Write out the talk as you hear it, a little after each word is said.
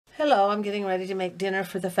Hello, I'm getting ready to make dinner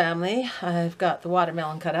for the family. I've got the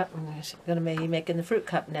watermelon cut up. I'm going to be making the fruit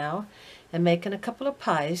cup now and making a couple of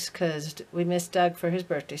pies because we missed Doug for his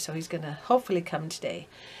birthday, so he's going to hopefully come today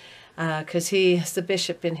because he's the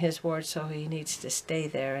bishop in his ward, so he needs to stay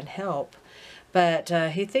there and help. But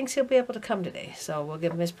he thinks he'll be able to come today, so we'll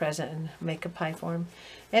give him his present and make a pie for him.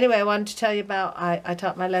 Anyway, I wanted to tell you about, I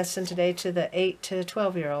taught my lesson today to the 8 to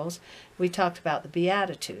 12-year-olds. We talked about the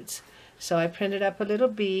Beatitudes. So I printed up a little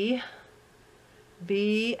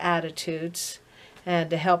Beatitudes, and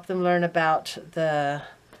to help them learn about the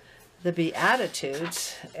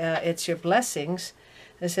Beatitudes, it's your blessings.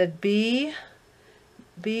 It said, be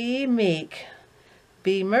meek,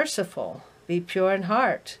 be merciful, be pure in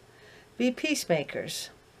heart, be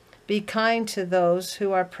peacemakers, be kind to those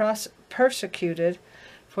who are persecuted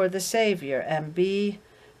for the Savior, and be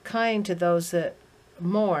kind to those that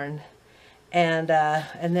mourn. And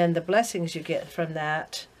then the blessings you get from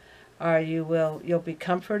that are you'll be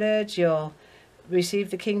comforted, you'll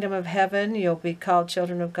receive the kingdom of heaven, you'll be called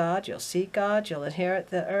children of God, you'll see God, you'll inherit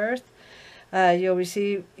the earth,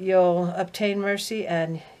 you'll obtain mercy,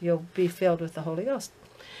 and you'll be filled with the Holy Ghost.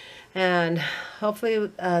 And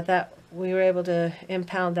hopefully that we were able to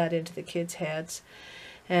impound that into the kids' heads.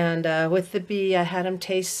 And with the bee, I had them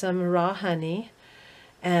taste some raw honey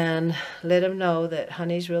and let them know that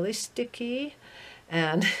honey's really sticky,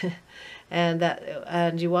 and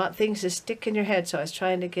and you want things to stick in your head. So I was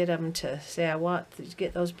trying to get them to say, I want to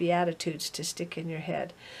get those Beatitudes to stick in your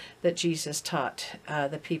head that Jesus taught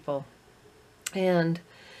the people. And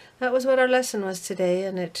that was what our lesson was today,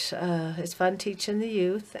 and it's fun teaching the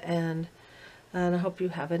youth, and I hope you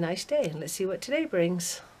have a nice day. And let's see what today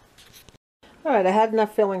brings. All right, I had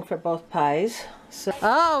enough filling for both pies. So,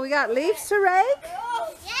 oh, we got leaves to rake?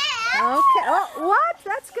 Yeah. Okay. Oh, what?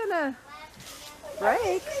 That's gonna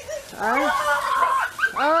break.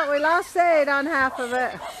 Oh, we lost Sade on half of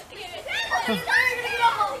it.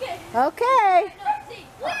 Okay.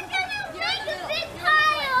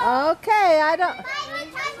 Okay, I don't.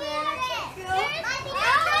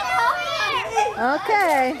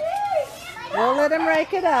 Okay. We'll let him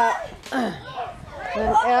rake it up.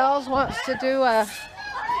 And Els wants to do a...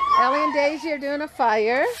 Ellie and Daisy are doing a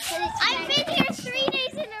fire. I've been here 3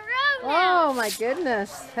 days in a row now. Oh my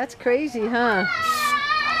goodness. That's crazy, huh?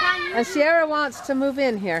 And Sierra wants to move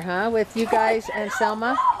in here, huh? With you guys and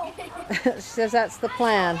Selma. She says that's the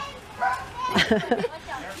plan.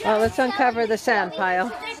 Well, let's uncover the sand pile.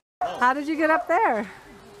 How did you get up there?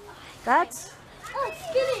 That's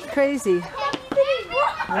crazy.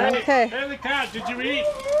 Okay. Hey, the cat, did you eat?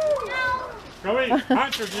 Go eat.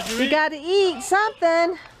 Hunter, did you eat? You gotta eat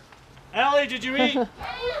something. Ellie, did you eat?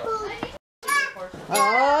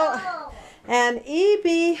 Oh, and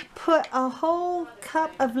Evie put a whole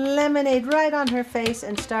cup of lemonade right on her face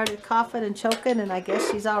and started coughing and choking, and I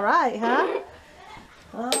guess she's all right, huh?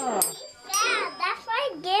 Oh. Yeah, that's what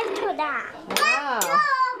I give to that. Wow.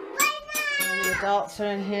 And the adults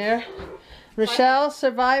are in here. Rochelle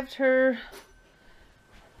survived her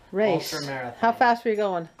race. How fast were you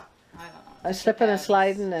going? I don't know. Slipping and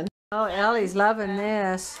sliding, and oh, Ellie's loving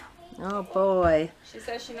this. Oh boy! She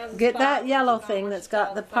says she knows. Get that yellow thing that's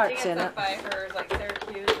got the parts in it. By her, like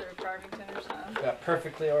Syracuse or Farmington or something. Got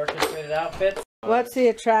perfectly orchestrated outfits. What's the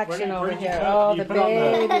attraction over here? Oh, the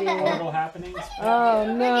baby! Happenings. Oh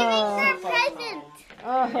no!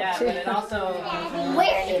 Oh, Yeah, but it also.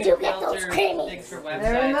 Where did you get those creamies?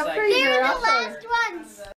 They're in the freezer. They're the last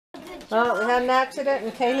ones. Oh, we had an accident,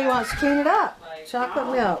 and Kaylee wants to clean it up. Chocolate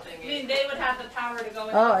milk. I mean, they would have the power to go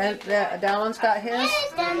in. Oh, and Dallon's got his.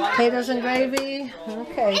 Potatoes and gravy.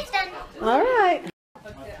 Okay. It's done. All right.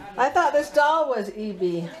 I thought this doll was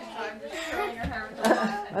EB.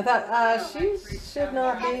 I thought she should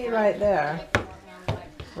not be right there.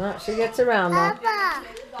 Well, she gets around though. Papa.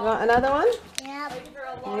 You want another one? Yep.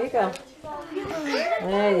 There you go.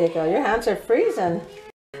 There you go. Your hands are freezing.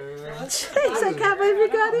 Thanks, I can't believe you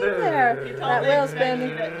got in there. That wheel's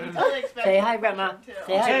bending. Say hi, Grandma.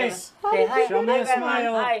 Say hi, Grandma. Say hi. Show me a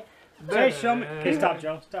smile. Hi. Hey, show me. Okay, stop,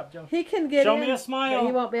 Joe. Stop, Joe. He can get Show in. me a smile. But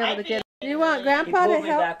he won't be able to get in. You want He Grandpa to pulled me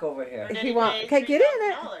help? back over here. He won't. Okay, get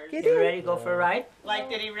in it. Get You in. ready to go for a ride? Like,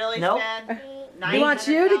 did he really Nope. spend He wants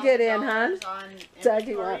you to get in, hon. $900 on Doug,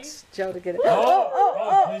 he inventory? wants Joe to get in. Oh,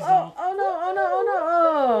 Oh no, oh no, oh no,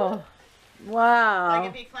 oh. Like, Wow.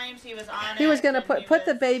 if he claims he was on He was it, going to then he put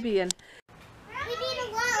the was- baby in. We need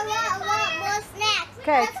a lot more snacks.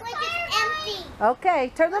 Okay. Looks like it's empty.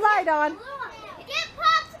 Okay, turn the light on. Get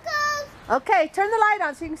popsicles. Okay, turn the light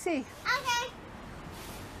on so you can see. Okay.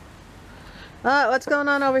 What's going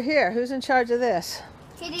on over here? Who's in charge of this?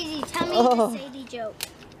 Sadie, tell me Oh. the Sadie joke.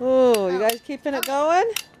 Ooh, you guys keeping it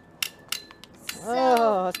going?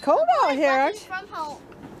 Oh, it's cold out here, aren't you? From home.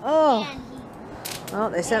 Oh. And Oh,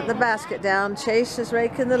 they sent the basket down. Chase is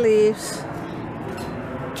raking the leaves.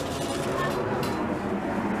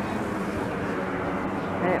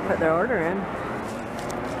 They didn't put their order in.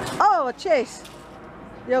 Oh, Chase.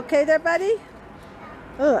 You okay there, buddy?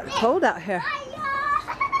 Oh, it's cold out here.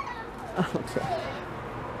 Okay.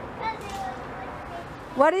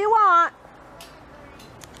 What do you want?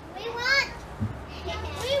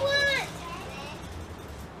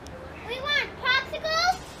 we want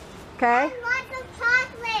popsicles. Okay. And lots of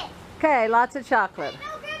chocolate. Okay, lots of chocolate. No,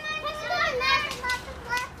 Grandma, lots of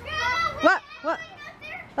chocolate. What? What?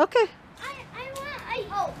 Okay.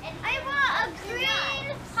 I want a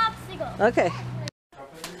green popsicle. Okay.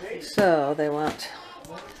 So they want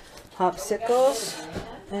popsicles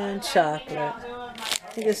and chocolate. I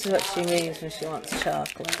think this is what she means when she wants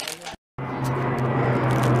chocolate. All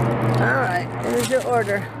right, there's your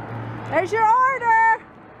order. There's your order.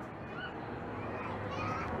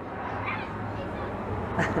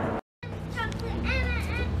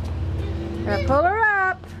 Now pull her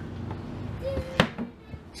up.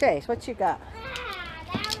 Chase, what you got?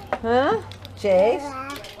 Huh? Chase?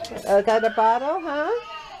 Got a bottle, huh?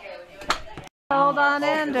 Hold on, I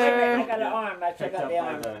Ender. got an arm. I took Picked out up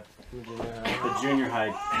the by arm. the junior high,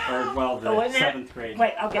 or well, the Oh, isn't it? 7th grade.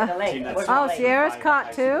 Wait, I'll get the Team leg. that's- Where's the Oh, leg? Sierra's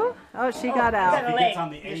caught too? Oh, she got I out. got a He leg. gets on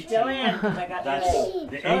the You're still 18. in 'cause I got the That's leg.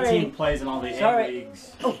 the Sorry. 18 plays in all the Sorry. 8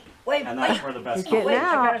 leagues, Wait, and that's wait. where the best. He's getting Wait,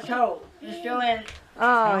 I out. got a toe. You're still in.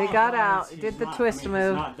 Oh, he got No, out. He he's did the not- twist I mean,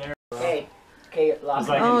 move. He's not there. Okay. Okay, lost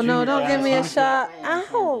like- it. Oh, no, junior don't give me a class. shot.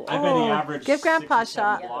 Ow. I bet he Oh, averaged give 6 Grandpa or a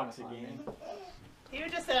 7 shot. blocks a game. He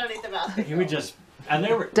would just sit underneath the basket. He would just, and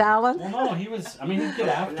they were. Dallin, Well, no, he was. I mean, he'd get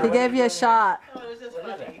after he it. gave you a shot. Oh, it was just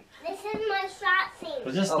funny. This is my shot But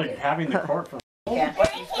scene. just like having the court for. Yeah, what?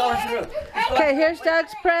 He's going through. Okay, here's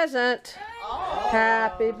Doug's present. Oh.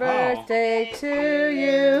 Happy birthday to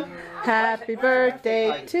you. Happy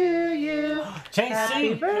birthday to you. Chase, Happy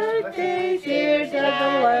see? birthday, dear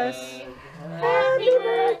Douglas. Happy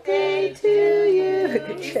birthday to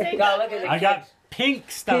you. God, look at the I got pink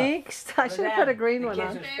stuff. Pink. I should have put a green one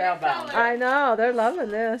kids on. are spellbound. I know, they're loving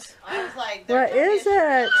this. I was like, What is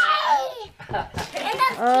it? Your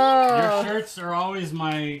Oh, shirts are always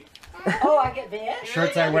my Oh, I get this.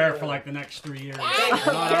 shirts I wear for like the next 3 years.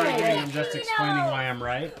 I'm not arguing, I'm just explaining why I'm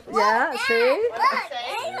right. yeah, see?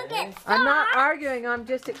 Look at I'm not arguing, I'm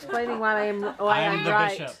just explaining why I I'm the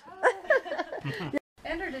right. bishop.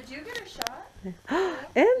 Ender, did you get a shot?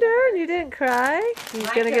 Ender, you didn't cry? He's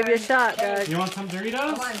My gonna give you a turn. shot, Doug. You want some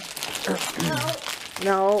Doritos?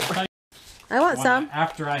 No. I want some.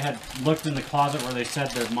 After I had looked in the closet where they said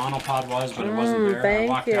the monopod was, but it wasn't there, I thank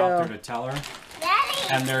walked you. out there to tell her. Daddy.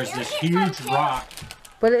 And there's this huge rock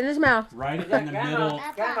Put it in his mouth. right in the middle,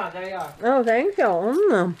 Grandma, there you are. Oh, thank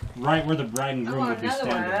you. right where the bride and groom Oh, would be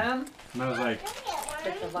another standing. one. And I was like,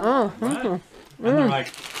 Oh, what? And they're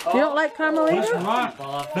like, You don't like this Carmelita? rock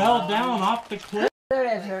fell down off the cliff. There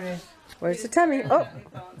it is, there it is. Where's the tummy? Oh,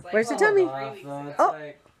 where's the tummy? Oh,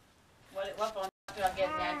 What phone do I get?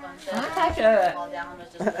 The iPhone 7? I touch it. Fall down was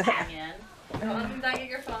just hang in. Did I get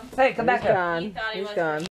your phone? Hey, come back he's here. gone. thought he He's was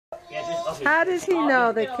gone. Yeah, just, okay. How does he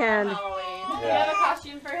know the candy? You got a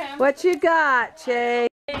costume for him? What you got, Jay?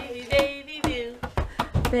 Baby, baby, boo.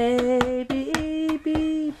 Baby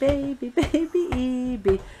E.B., baby, baby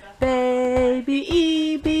E.B., baby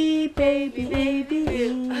E.B., baby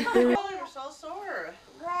E.B. My shoulders are so sore.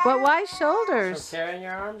 But why shoulders? Carrying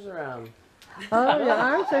your arms around. Oh, your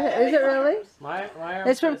arms are, is it really? My arms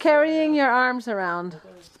It's from carrying your arms around.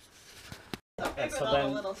 Big so with all then-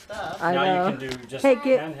 the little stuff. I now know. you can do just Hey,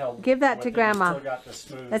 handheld. give that with to it. You Grandma. Still got the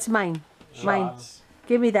smooth That's mine. Mine. shots,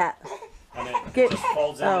 Give me that. and it Get- just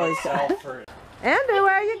folds in Oh, he's itself for. Ender,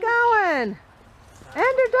 where are you going?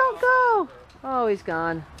 Ender, don't go. Oh, he's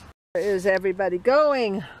gone. Where is everybody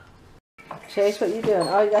going? Chase, what you doing?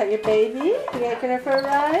 Oh, you got your baby? You taking her for a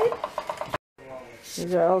ride?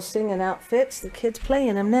 These are all singing outfits. The kids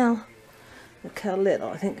playing them now. Look how little.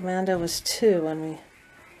 I think Amanda was 2 when we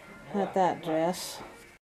had that dress.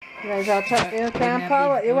 You guys all talking with Grandpa?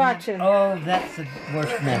 What you watching? Oh, that's the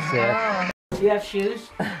worst mess there. Do you have shoes?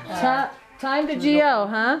 Time to Geo,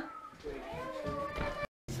 huh?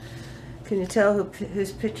 Can you tell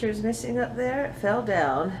whose picture is missing up there? It fell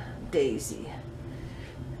down. Daisy.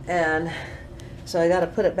 And so I got to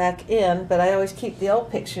put it back in, but I always keep the old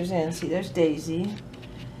pictures in. See, there's Daisy.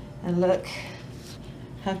 And look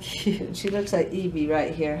how cute. She looks like Evie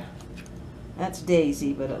right here. That's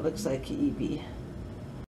Daisy, but it looks like Evie.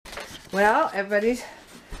 Well, everybody's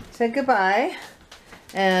said goodbye.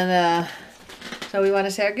 And so we want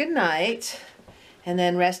to say our good night. and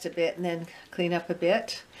then rest a bit and then clean up a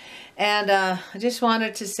bit. And I just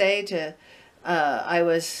wanted to say to, I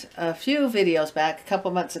was a few videos back, a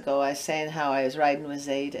couple months ago, I was saying how I was riding with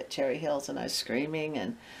Zaid at Cherry Hills and I was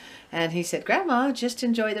screaming, and he said, Grandma, just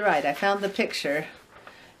enjoy the ride. I found the picture,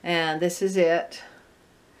 and this is it.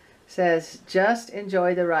 Says, just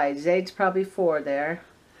enjoy the ride. Zaid's probably 4 there.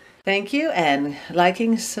 Thank you, and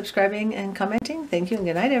liking, subscribing, and commenting. Thank you, and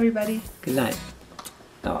good night, everybody. Good night.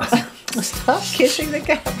 Oh. Stop kissing the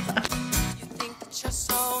camera. You think that you're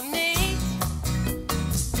so neat.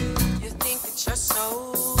 You think that you're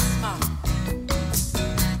so smart.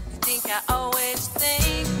 You think I always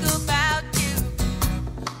think about you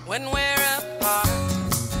when we're apart.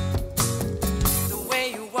 The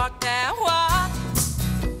way you walk that walk,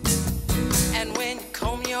 and when you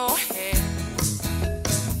comb your hair,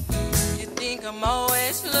 you think I'm old.